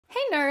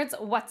nerds,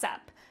 what's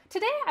up?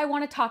 Today I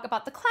want to talk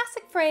about the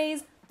classic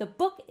phrase, the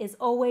book is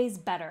always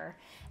better.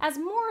 As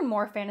more and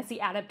more fantasy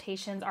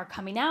adaptations are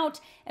coming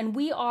out and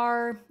we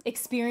are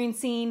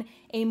experiencing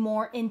a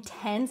more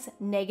intense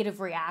negative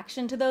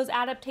reaction to those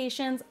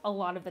adaptations a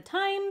lot of the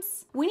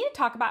times, we need to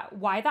talk about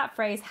why that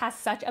phrase has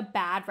such a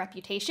bad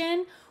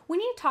reputation. We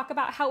need to talk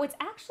about how it's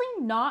actually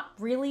not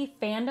really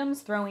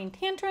fandoms throwing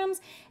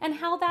tantrums and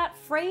how that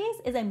phrase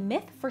is a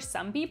myth for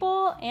some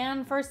people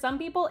and for some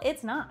people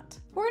it's not.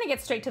 We're gonna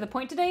get straight to the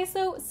point today,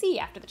 so see you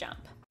after the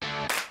jump.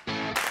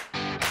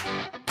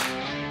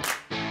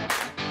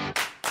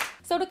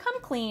 So to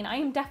come clean, I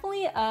am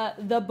definitely a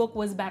the book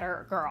was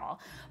better girl.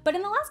 But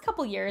in the last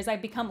couple years,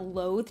 I've become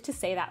loath to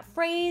say that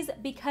phrase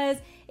because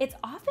it's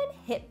often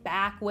hit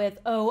back with,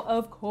 oh,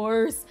 of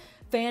course,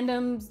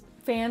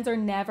 fans are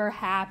never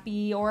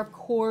happy, or of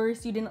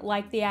course you didn't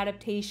like the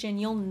adaptation,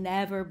 you'll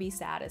never be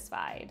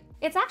satisfied.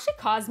 It's actually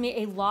caused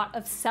me a lot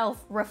of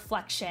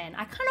self-reflection.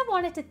 I kind of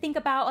wanted to think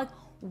about, like,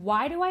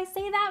 why do I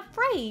say that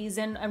phrase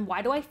and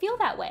why do I feel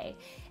that way?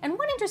 And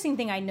one interesting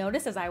thing I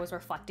noticed as I was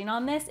reflecting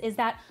on this is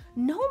that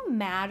no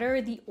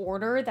matter the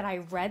order that I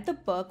read the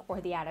book or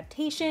the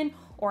adaptation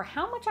or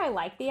how much I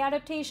like the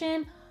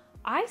adaptation,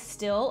 I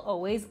still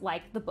always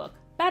like the book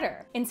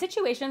better. In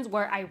situations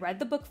where I read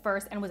the book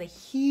first and was a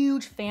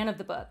huge fan of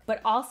the book,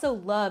 but also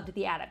loved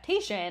the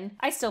adaptation,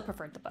 I still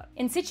preferred the book.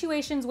 In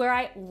situations where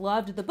I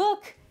loved the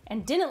book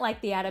and didn't like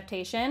the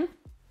adaptation,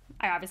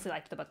 I obviously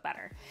liked the book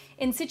better.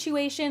 In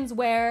situations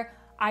where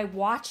I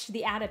watched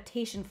the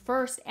adaptation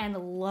first and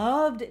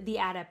loved the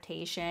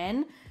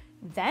adaptation,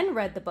 then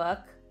read the book,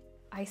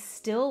 I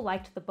still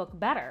liked the book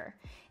better.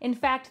 In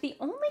fact, the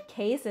only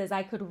cases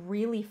I could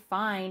really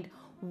find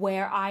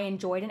where I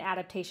enjoyed an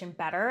adaptation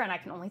better, and I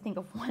can only think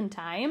of one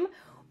time,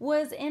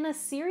 was in a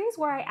series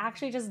where I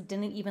actually just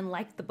didn't even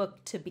like the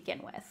book to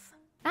begin with.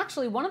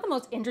 Actually, one of the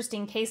most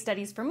interesting case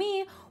studies for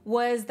me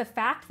was the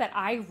fact that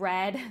I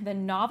read the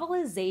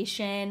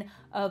novelization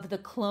of the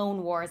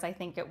Clone Wars, I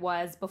think it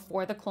was,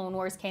 before the Clone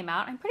Wars came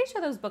out. I'm pretty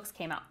sure those books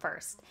came out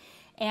first.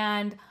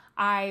 And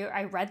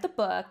I read the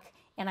book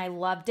and I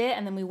loved it,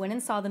 and then we went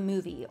and saw the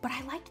movie, but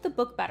I liked the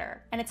book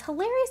better. And it's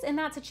hilarious in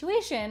that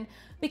situation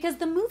because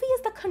the movie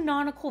is the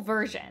canonical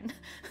version.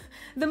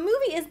 The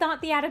movie is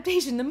not the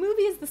adaptation. The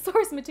movie is the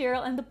source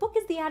material and the book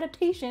is the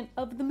adaptation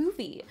of the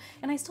movie.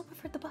 And I still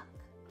preferred the book.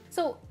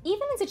 So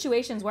even in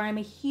situations where I'm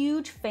a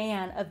huge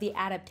fan of the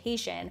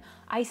adaptation,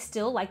 I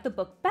still like the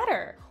book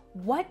better.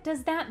 What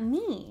does that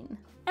mean?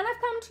 And I've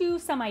come to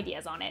some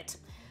ideas on it.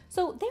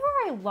 So there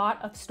are a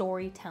lot of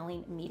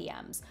storytelling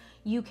mediums.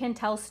 You can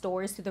tell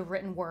stories through the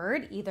written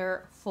word,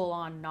 either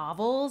full-on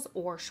novels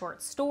or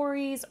short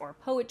stories or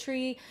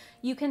poetry.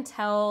 You can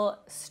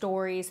tell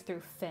stories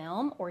through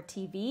film or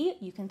TV.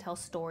 You can tell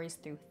stories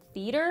through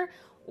theater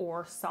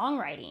or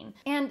songwriting.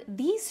 And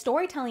these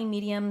storytelling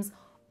mediums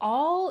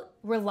all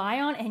rely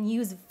on and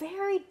use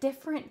very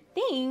different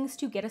things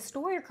to get a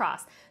story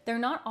across. They're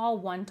not all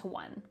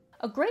one-to-one.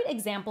 A great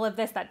example of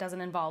this that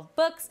doesn't involve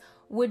books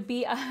would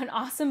be an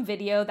awesome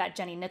video that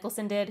Jenny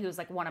Nicholson did, who's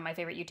like one of my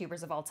favorite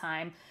YouTubers of all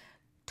time,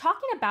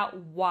 talking about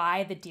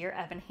why the Dear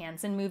Evan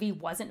Hansen movie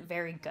wasn't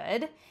very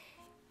good.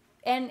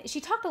 And she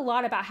talked a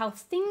lot about how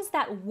things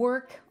that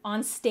work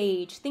on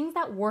stage, things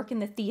that work in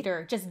the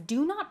theater, just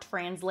do not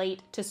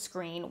translate to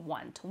screen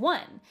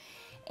one-to-one.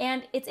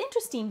 And it's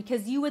interesting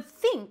because you would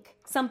think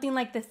something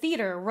like the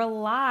theater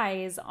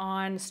relies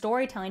on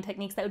storytelling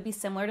techniques that would be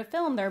similar to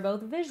film. They're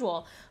both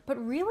visual, but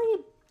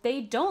really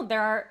they don't.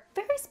 There are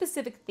very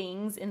specific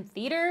things in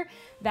theater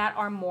that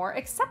are more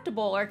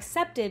acceptable or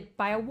accepted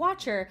by a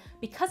watcher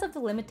because of the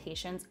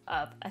limitations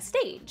of a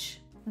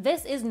stage.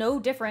 This is no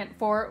different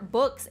for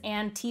books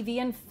and TV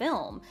and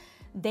film.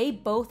 They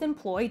both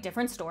employ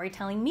different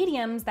storytelling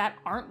mediums that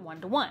aren't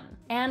one-to-one.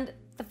 And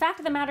the fact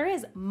of the matter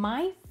is,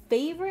 my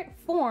favorite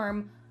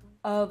form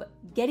of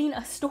getting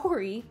a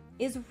story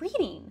is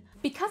reading.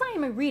 Because I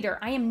am a reader,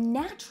 I am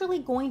naturally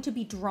going to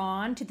be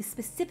drawn to the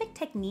specific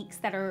techniques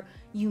that are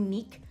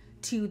unique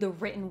to the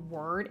written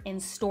word in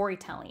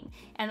storytelling.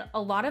 And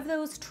a lot of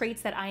those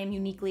traits that I am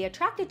uniquely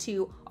attracted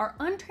to are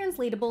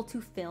untranslatable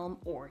to film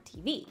or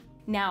TV.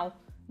 Now,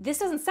 this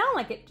doesn't sound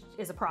like it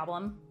is a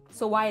problem,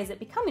 so why is it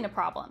becoming a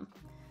problem?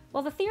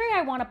 Well, the theory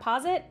I want to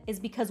posit is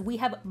because we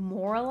have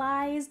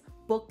moralized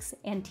books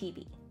and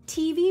TV.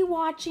 TV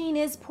watching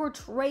is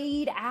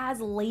portrayed as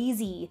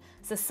lazy,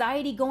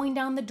 society going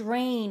down the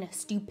drain,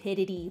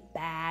 stupidity,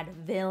 bad,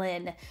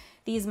 villain.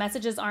 These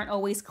messages aren't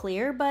always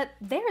clear, but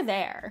they're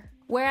there.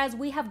 Whereas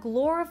we have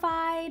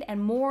glorified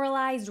and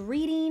moralized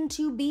reading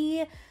to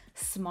be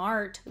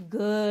smart,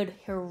 good,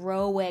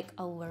 heroic,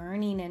 a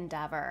learning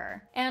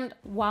endeavor. And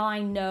while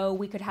I know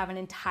we could have an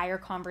entire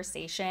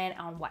conversation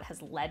on what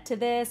has led to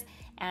this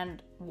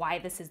and why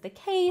this is the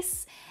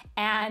case,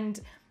 and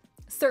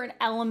certain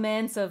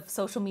elements of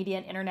social media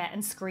and internet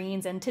and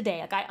screens and today,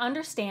 like, I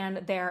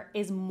understand there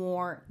is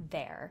more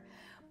there.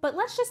 But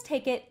let's just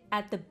take it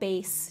at the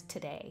base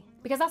today,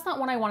 because that's not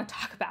what I want to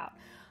talk about.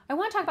 I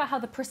want to talk about how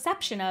the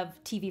perception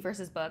of TV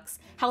versus books,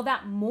 how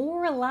that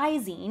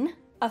moralizing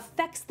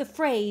affects the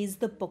phrase,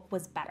 the book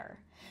was better.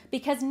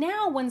 Because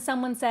now when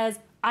someone says,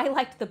 I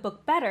liked the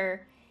book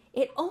better,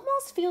 it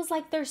almost feels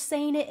like they're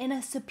saying it in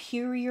a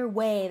superior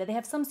way, that they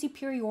have some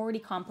superiority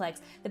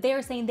complex, that they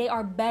are saying they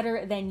are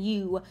better than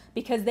you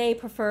because they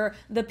prefer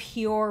the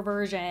pure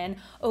version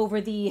over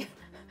the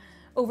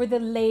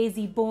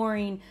lazy,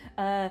 boring,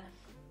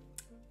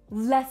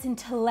 less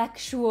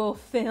intellectual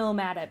film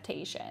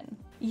adaptation.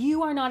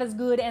 You are not as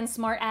good and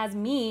smart as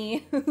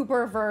me who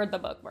preferred the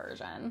book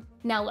version.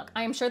 Now look,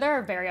 I am sure there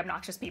are very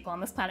obnoxious people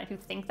on this planet who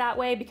think that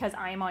way because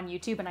I am on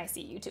YouTube and I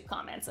see YouTube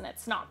comments and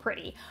it's not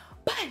pretty.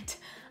 But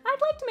I'd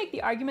like to make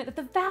the argument that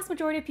the vast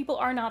majority of people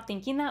are not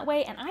thinking that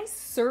way, and I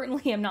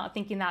certainly am not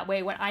thinking that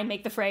way when I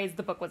make the phrase,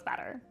 the book was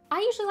better. I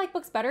usually like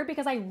books better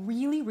because I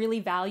really, really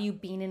value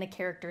being in a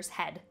character's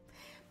head.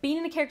 Being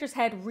in a character's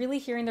head, really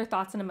hearing their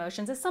thoughts and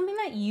emotions is something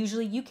that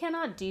usually you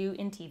cannot do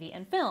in TV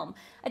and film.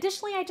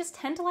 Additionally, I just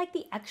tend to like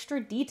the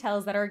extra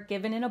details that are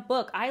given in a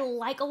book. I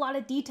like a lot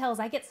of details.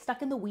 I get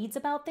stuck in the weeds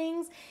about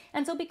things.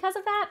 And so because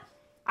of that,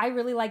 I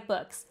really like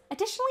books.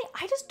 Additionally,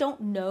 I just don't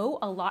know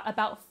a lot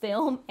about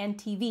film and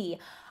TV.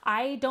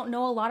 I don't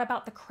know a lot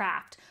about the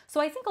craft. So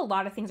I think a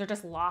lot of things are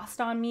just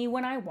lost on me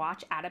when I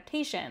watch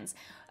adaptations.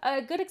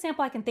 A good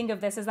example I can think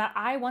of this is that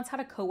I once had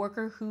a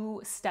coworker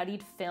who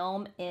studied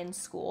film in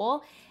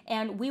school,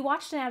 and we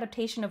watched an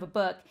adaptation of a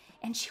book,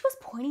 and she was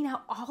pointing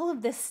out all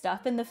of this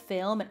stuff in the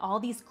film and all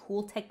these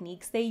cool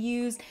techniques they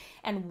used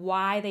and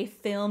why they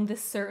filmed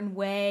this certain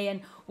way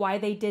and why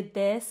they did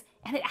this.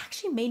 And it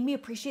actually made me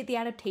appreciate the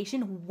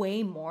adaptation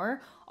way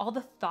more, all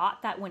the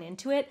thought that went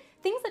into it,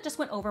 things that just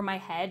went over my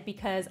head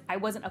because I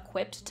wasn't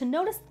equipped to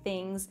notice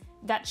things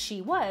that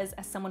she was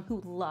as someone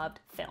who loved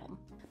film.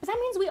 But that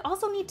means we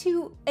also need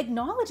to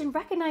acknowledge and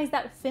recognize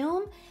that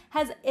film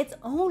has its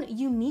own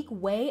unique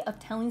way of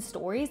telling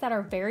stories that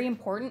are very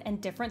important and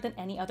different than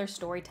any other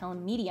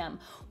storytelling medium.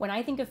 When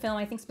I think of film,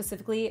 I think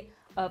specifically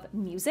of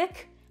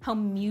music, how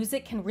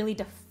music can really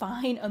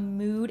define a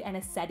mood and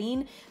a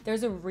setting.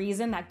 There's a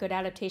reason that good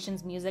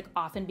adaptations music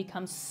often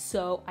becomes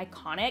so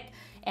iconic.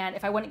 And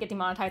if I wouldn't get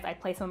demonetized, I'd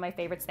play some of my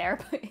favorites there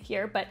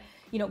here. But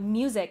you know,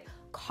 music,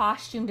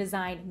 costume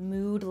design,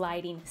 mood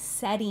lighting,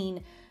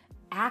 setting,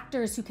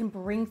 actors who can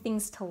bring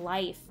things to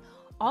life.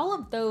 All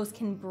of those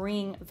can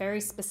bring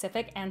very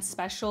specific and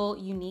special,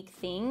 unique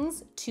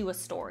things to a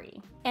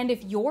story. And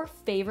if your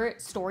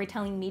favorite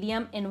storytelling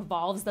medium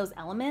involves those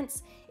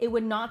elements, it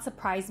would not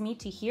surprise me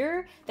to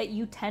hear that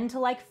you tend to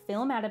like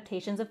film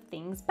adaptations of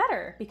things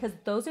better because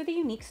those are the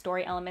unique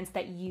story elements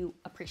that you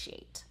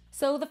appreciate.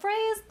 So the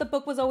phrase, the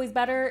book was always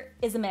better,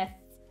 is a myth,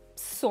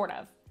 sort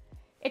of.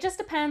 It just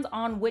depends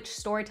on which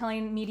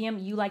storytelling medium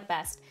you like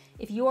best.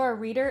 If you are a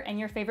reader and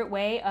your favorite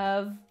way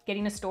of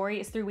getting a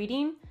story is through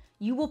reading,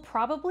 you will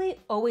probably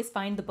always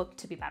find the book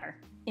to be better,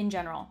 in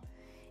general.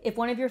 If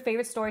one of your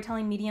favorite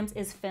storytelling mediums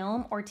is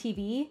film or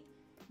TV,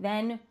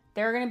 then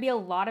there are gonna be a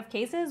lot of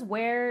cases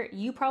where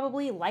you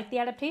probably like the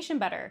adaptation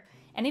better.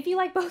 And if you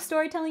like both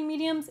storytelling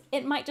mediums,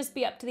 it might just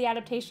be up to the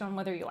adaptation on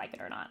whether you like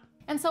it or not.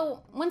 And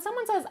so when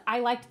someone says, I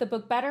liked the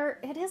book better,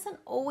 it isn't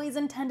always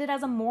intended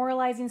as a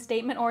moralizing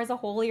statement or as a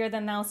holier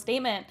than thou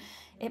statement.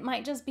 It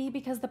might just be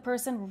because the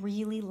person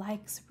really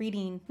likes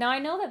reading. Now I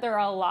know that there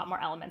are a lot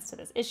more elements to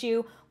this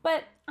issue,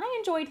 but I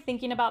enjoyed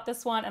thinking about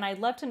this one and I'd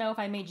love to know if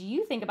I made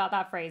you think about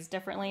that phrase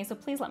differently, so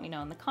please let me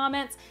know in the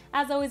comments.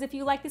 As always, if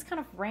you like these kind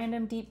of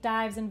random deep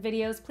dives and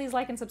videos, please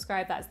like and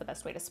subscribe. That is the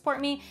best way to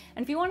support me.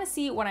 And if you want to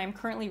see what I'm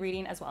currently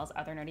reading as well as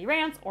other nerdy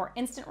rants or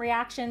instant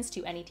reactions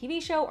to any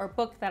TV show or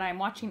book that I'm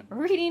watching or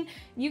reading,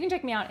 you can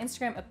check me out on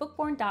Instagram at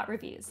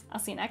bookborn.reviews. I'll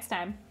see you next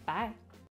time. Bye.